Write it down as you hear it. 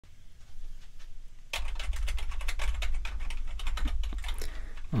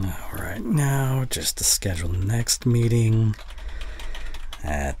Alright, now just to schedule the next meeting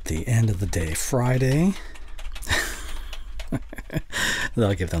at the end of the day, Friday.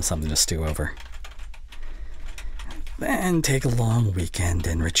 That'll give them something to stew over. Then take a long weekend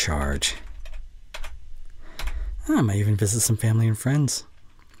and recharge. I might even visit some family and friends.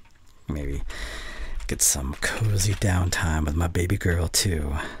 Maybe get some cozy downtime with my baby girl,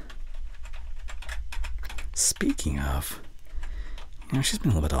 too. Speaking of, she's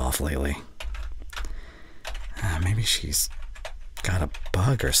been a little bit off lately. Maybe she's got a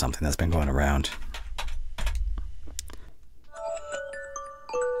bug or something that's been going around.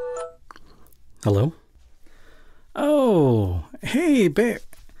 Hello? Oh, hey, babe.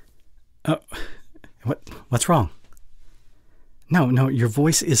 Oh, what's wrong? No, your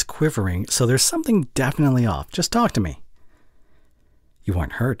voice is quivering, so there's something definitely off. Just talk to me. You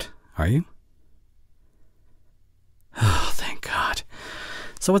aren't hurt, are you? Oh, thank God.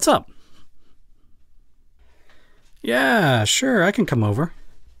 So what's up? Yeah, sure, I can come over.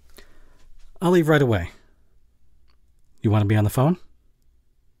 I'll leave right away. You want to be on the phone?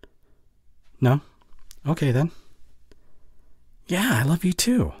 No? Okay, then. Yeah, I love you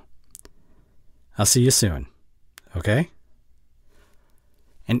too. I'll see you soon. Okay?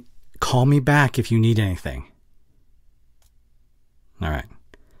 And call me back if you need anything. All right.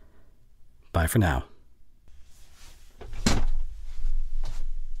 Bye for now.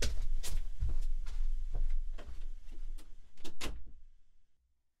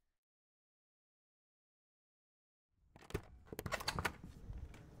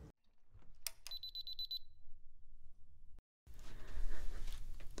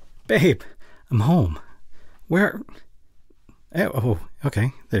 Babe, I'm home. Where? Oh,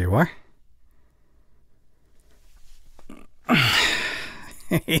 okay. There you are.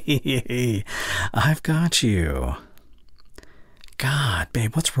 Hey, I've got you. God,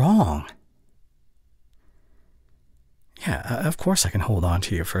 babe, what's wrong? Yeah, of course I can hold on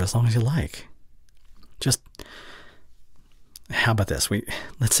to you for as long as you like. Just, how about this?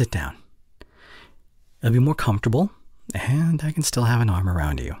 Let's sit down. It'll be more comfortable, and I can still have an arm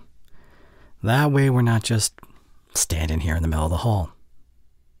around you. That way we're not just standing here in the middle of the hall.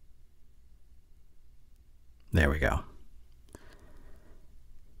 There we go.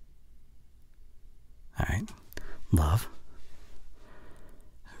 All right, love.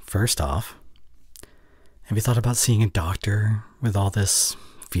 First off, have you thought about seeing a doctor with all this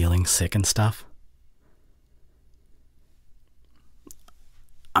feeling sick and stuff?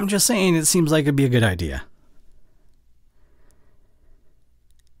 I'm just saying it seems like it'd be a good idea.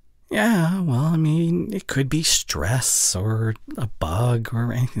 Yeah, well, I mean, it could be stress or a bug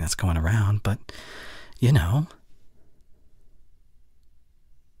or anything that's going around, but, you know.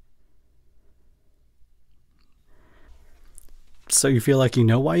 So you feel like you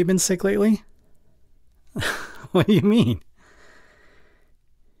know why you've been sick lately? What do you mean?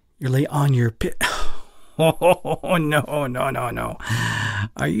 You're late on your pit. Oh, no.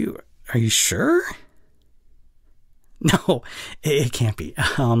 Are you sure? No, it can't be.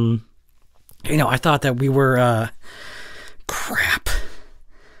 I thought that we were, crap.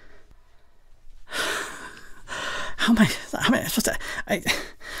 How am I supposed to, I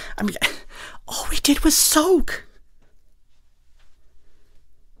mean, all we did was soak.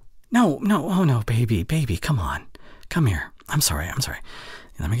 No, oh no, baby, come on. Come here. I'm sorry.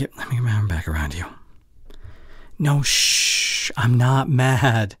 Let me get my arm back around you. No, shh, I'm not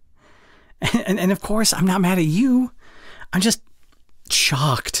mad. And of course, I'm not mad at you. I'm just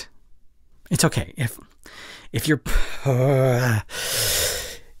shocked. It's okay. If you're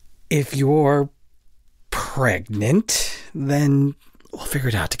pregnant, then we'll figure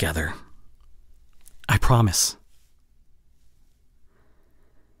it out together. I promise.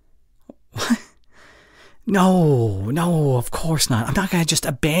 What? No, of course not. I'm not going to just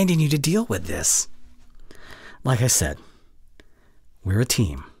abandon you to deal with this. Like I said, we're a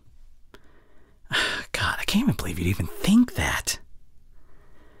team. God, I can't even believe you'd even think that.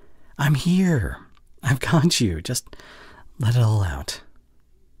 I'm here. I've got you. Just let it all out.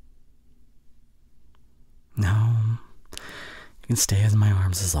 No, you can stay in my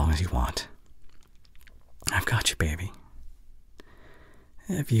arms as long as you want. I've got you, baby.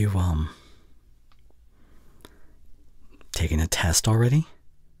 Have you, taken a test already?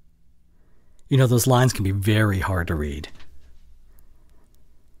 You know, those lines can be very hard to read.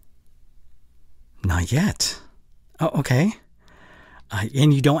 Not yet. Oh, okay.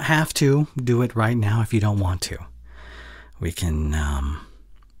 And you don't have to do it right now if you don't want to. We can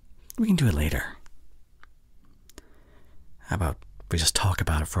do it later. How about we just talk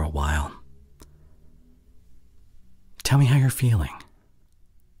about it for a while? Tell me how you're feeling.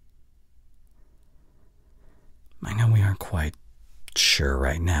 I know we aren't quite sure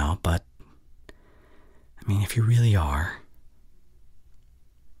right now, but I mean, if you really are,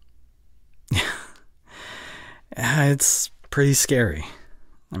 it's pretty scary.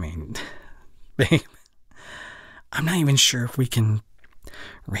 I mean, babe, I'm not even sure if we can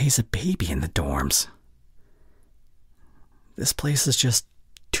raise a baby in the dorms. This place is just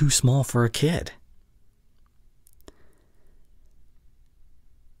too small for a kid.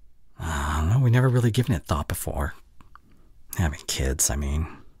 No, we never really given it thought before. Having kids, I mean.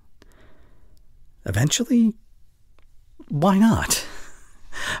 Eventually, why not?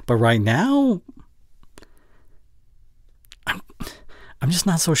 But right now, I'm just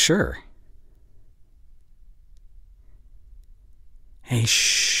not so sure. Hey,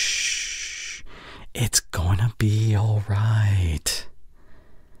 shh. It's gonna be alright.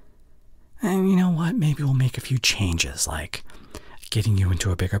 And you know what? Maybe we'll make a few changes, like getting you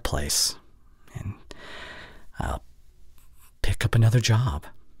into a bigger place. And I'll pick up another job.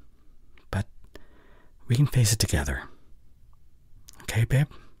 But we can face it together. Okay, babe?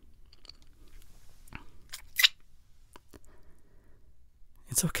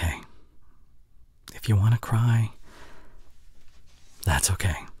 It's okay. If you want to cry, that's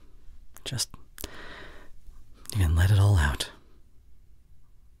okay. Just, you can let it all out.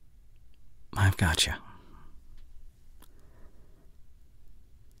 I've got you.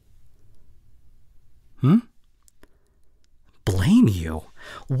 Blame you?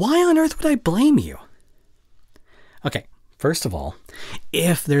 Why on earth would I blame you? Okay, first of all,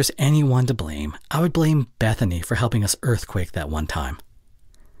 if there's anyone to blame, I would blame Bethany for helping us earthquake that one time.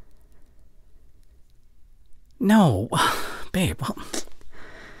 No, babe, well,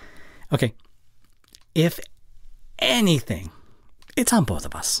 okay, if anything, it's on both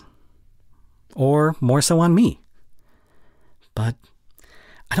of us. Or more so on me. But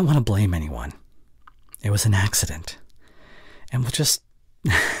I don't want to blame anyone. It was an accident. And we'll just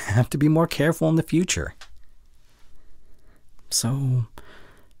have to be more careful in the future. So,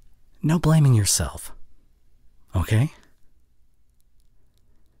 no blaming yourself. Okay?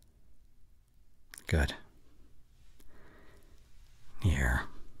 Good. Here.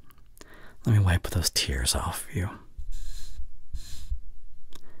 Let me wipe those tears off you.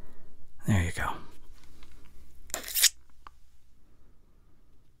 There you go.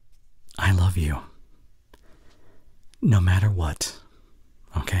 I love you. No matter what.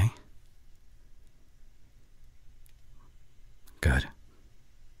 Okay? Good.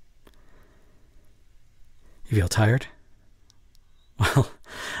 You feel tired? Well,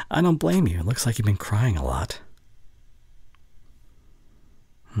 I don't blame you. It looks like you've been crying a lot.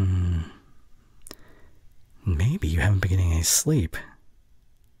 Maybe you haven't been getting any sleep.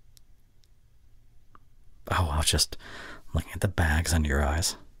 Oh, I was just looking at the bags under your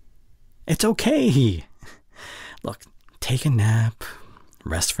eyes. It's okay. Look, take a nap,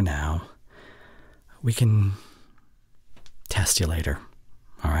 rest for now. We can test you later,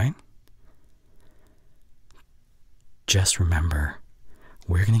 all right? Just remember,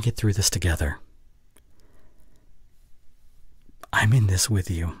 we're going to get through this together. I'm in this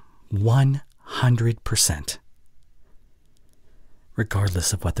with you, 100%,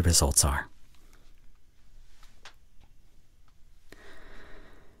 regardless of what the results are.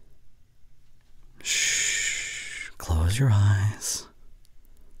 Shh. Close your eyes.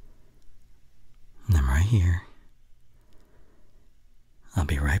 And I'm right here. I'll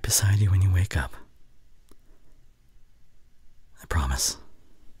be right beside you when you wake up. I promise.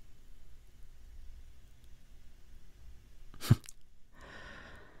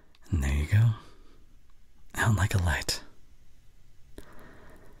 And there you go. Out like a light.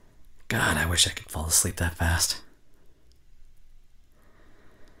 God, I wish I could fall asleep that fast.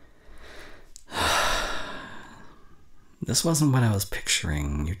 This wasn't what I was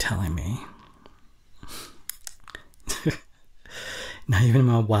picturing you telling me. Not even in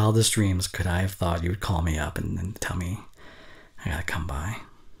my wildest dreams could I have thought you would call me up and then tell me I gotta come by.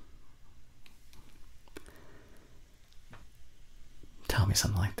 Tell me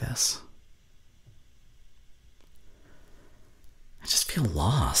something like this. I just feel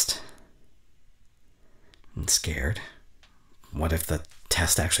lost and scared. What if the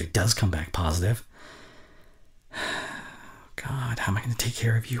test actually does come back positive? God, how am I going to take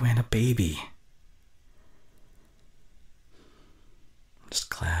care of you and a baby? I'm just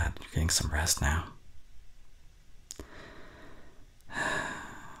glad you're getting some rest now.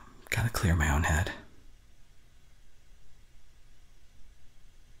 Gotta clear my own head.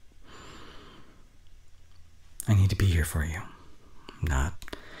 I need to be here for you, not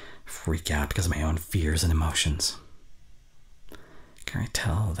freak out because of my own fears and emotions. Can I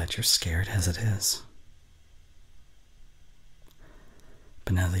tell that you're scared as it is?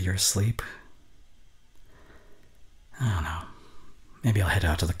 But now that you're asleep, I don't know. Maybe I'll head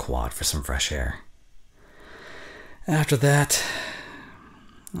out to the quad for some fresh air. After that,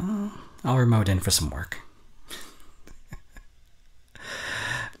 I'll remote in for some work.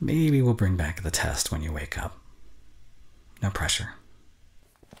 Maybe we'll bring back the test when you wake up. No pressure.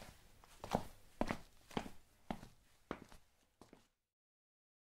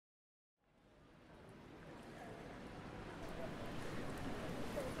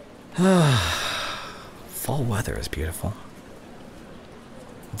 Fall weather is beautiful.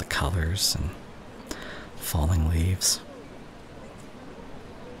 The colors and falling leaves.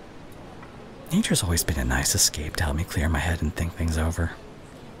 Nature's always been a nice escape to help me clear my head and think things over.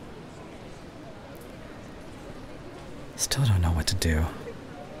 Still don't know what to do.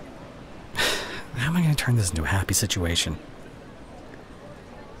 How am I going to turn this into a happy situation?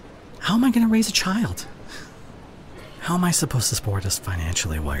 How am I going to raise a child? How am I supposed to support us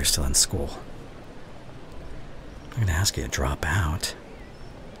financially while you're still in school? I'm going to ask you to drop out.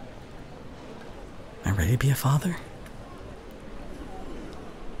 Am I ready to be a father?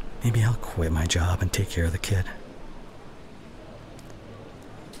 Maybe I'll quit my job and take care of the kid.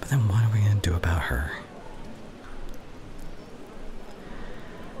 But then what are we going to do about her?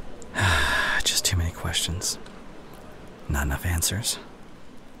 Just too many questions. Not enough answers.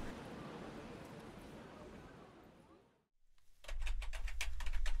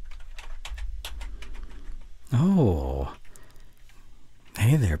 Oh.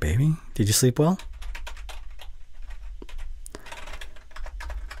 Hey there, baby. Did you sleep well?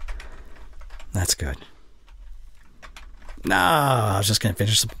 That's good. No, I was just going to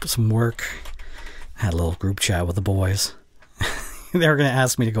finish some work. Had a little group chat with the boys. They were going to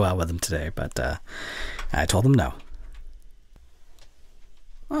ask me to go out with them today, but I told them no.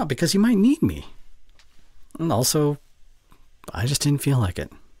 Oh, because you might need me. And also, I just didn't feel like it.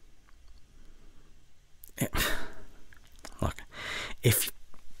 Look,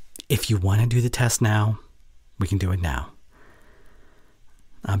 if you want to do the test now, we can do it now.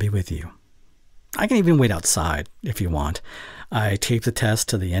 I'll be with you. I can even wait outside if you want. I taped the test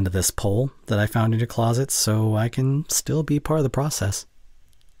to the end of this pole that I found in your closet, so I can still be part of the process.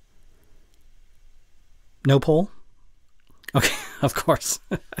 No pole? Okay, of course.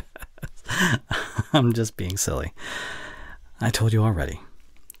 I'm just being silly. I told you already.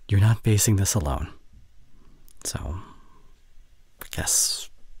 You're not facing this alone. So, I guess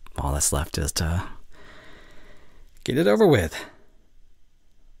all that's left is to get it over with.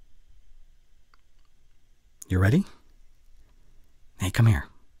 You ready? Hey, come here.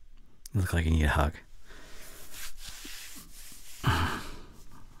 You look like you need a hug. I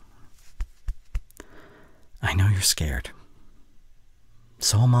know you're scared.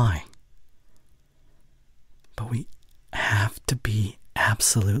 So am I. But we have to be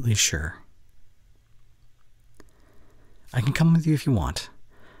absolutely sure. I can come with you if you want.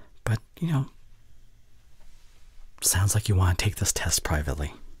 But, sounds like you want to take this test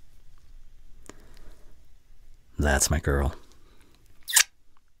privately. That's my girl.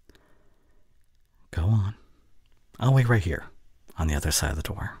 Go on. I'll wait right here, on the other side of the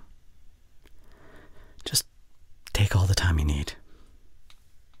door. Just take all the time you need.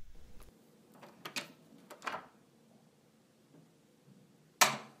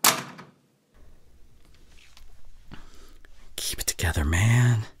 Keep it together,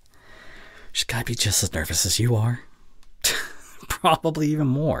 man. She's gotta be just as nervous as you are. Probably even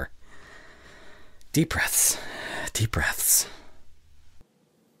more. Deep breaths. Deep breaths.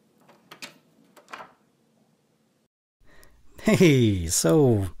 Hey,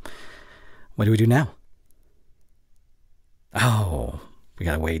 so what do we do now? Oh, we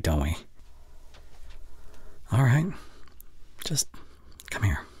gotta wait, don't we? All right, just come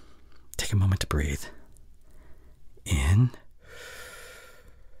here. Take a moment to breathe. In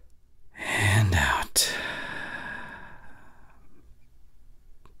and out.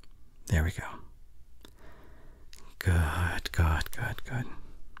 There we go. Good, good, good, good.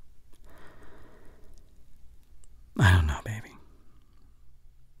 I don't know, baby.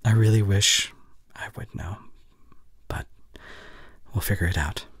 I really wish I would know, but we'll figure it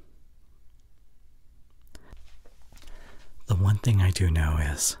out. The one thing I do know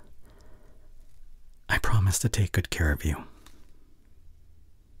is I promise to take good care of you.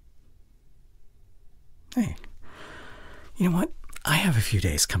 Hey, you know what? I have a few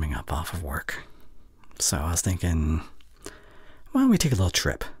days coming up off of work. So I was thinking, why don't we take a little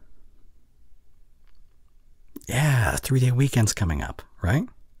trip? Yeah, a 3-day weekend's coming up, right?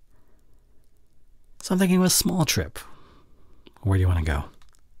 So I'm thinking of a small trip. Where do you want to go?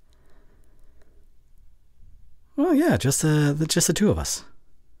 Well, yeah, just the two of us.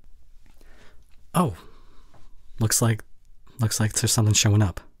 Oh, looks like there's something showing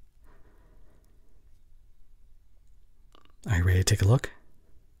up. Are you ready to take a look?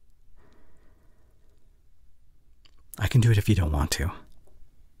 I can do it if you don't want to.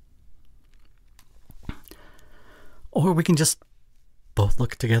 Or we can just both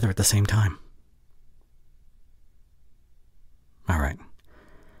look together at the same time. All right.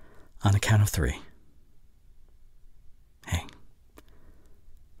 On the count of 3. Hey,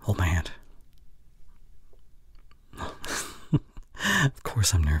 hold my hand. Of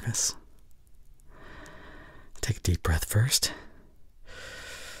course I'm nervous. Take a deep breath first.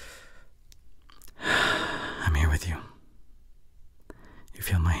 I'm here with you. You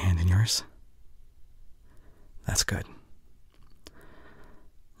feel my hand in yours? That's good.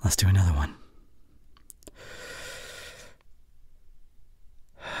 Let's do another one.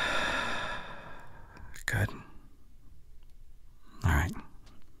 Good. All right.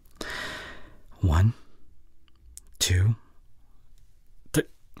 1, 2, 3.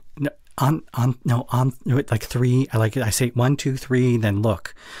 No, like 3. I like it. I say 1, 2, 3, then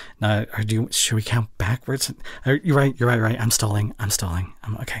look. Now, should we count backwards? You're right. I'm stalling.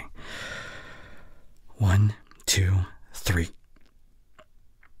 I'm okay. 1, 2, 3.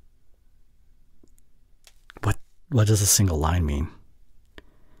 What does a single line mean?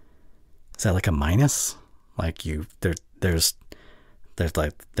 Is that like a minus? Like there's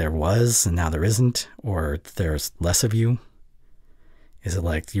like there was and now there isn't, or there's less of you? Is it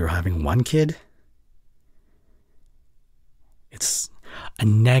like you're having one kid? It's a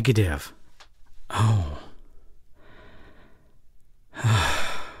negative. Oh.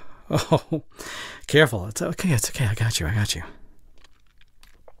 Oh. Careful. It's okay. I got you.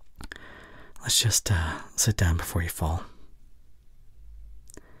 Let's just sit down before you fall.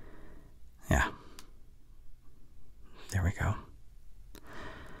 Yeah. There we go.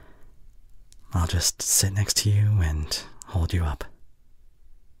 I'll just sit next to you and hold you up.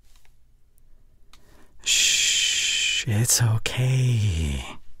 Shh, it's okay.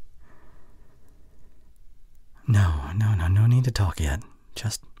 No need to talk yet.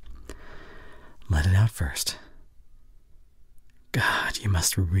 Just let it out first. God, you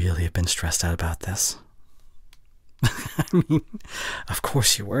must really have been stressed out about this. I mean, of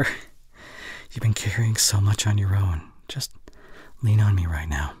course you were. You've been carrying so much on your own. Just lean on me right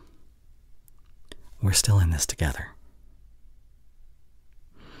now. We're still in this together.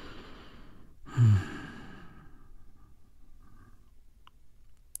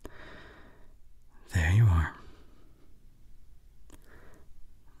 There you are.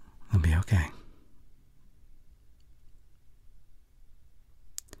 It'll be okay.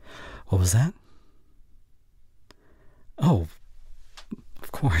 What was that? Oh,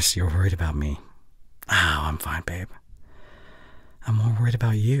 of course, you're worried about me. Oh, I'm fine, babe. I'm more worried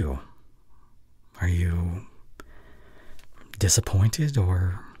about you. Are you disappointed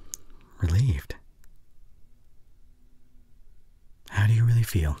or relieved? How do you really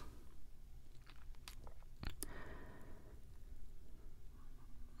feel?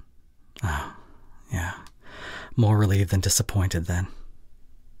 Oh, yeah. More relieved than disappointed then.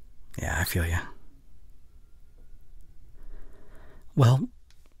 Yeah, I feel you. Well,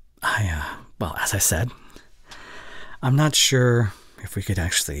 as I said, I'm not sure if we could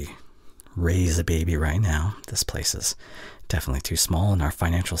actually raise a baby right now. This place is definitely too small in our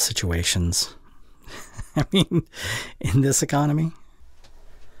financial situations. I mean, in this economy.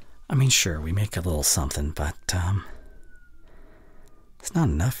 I mean, sure, we make a little something, but it's not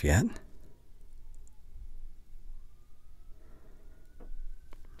enough yet.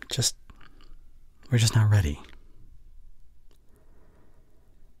 We're just not ready.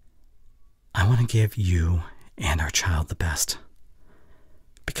 I want to give you and our child the best.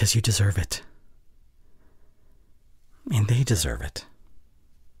 Because you deserve it. And they deserve it.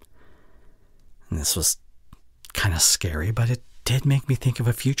 And this was kind of scary, but it did make me think of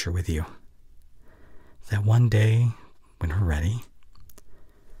a future with you. That one day, when we're ready,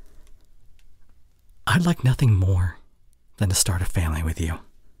 I'd like nothing more than to start a family with you.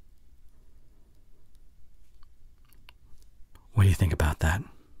 What do you think about that?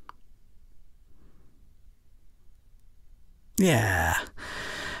 Yeah,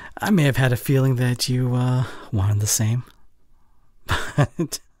 I may have had a feeling that you wanted the same.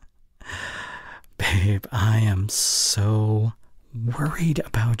 But, babe, I am so worried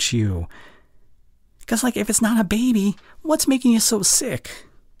about you. Because, like, if it's not a baby, what's making you so sick?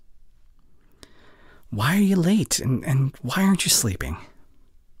 Why are you late? And why aren't you sleeping?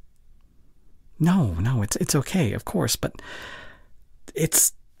 No, it's okay, of course, but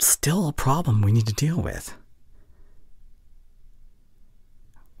it's still a problem we need to deal with.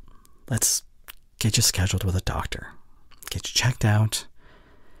 Let's get you scheduled with a doctor, get you checked out,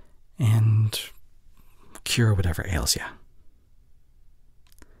 and cure whatever ails you.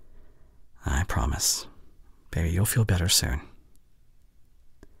 I promise, baby, you'll feel better soon.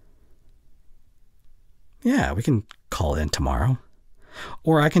 Yeah, we can call in tomorrow.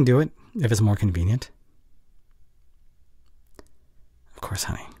 Or I can do it if it's more convenient. Of course,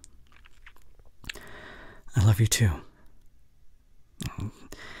 honey. I love you too.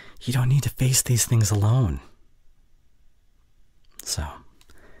 You don't need to face these things alone. So,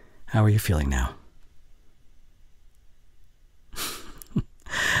 how are you feeling now?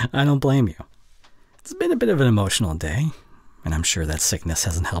 I don't blame you. It's been a bit of an emotional day, and I'm sure that sickness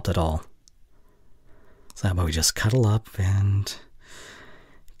hasn't helped at all. So how about we just cuddle up and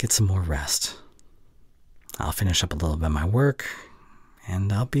get some more rest? I'll finish up a little bit of my work,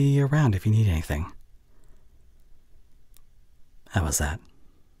 and I'll be around if you need anything. How was that?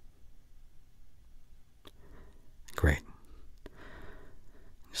 Great.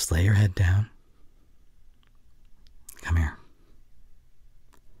 Just lay your head down. Come here.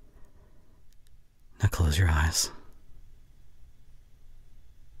 Now close your eyes.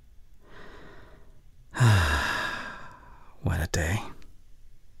 What a day.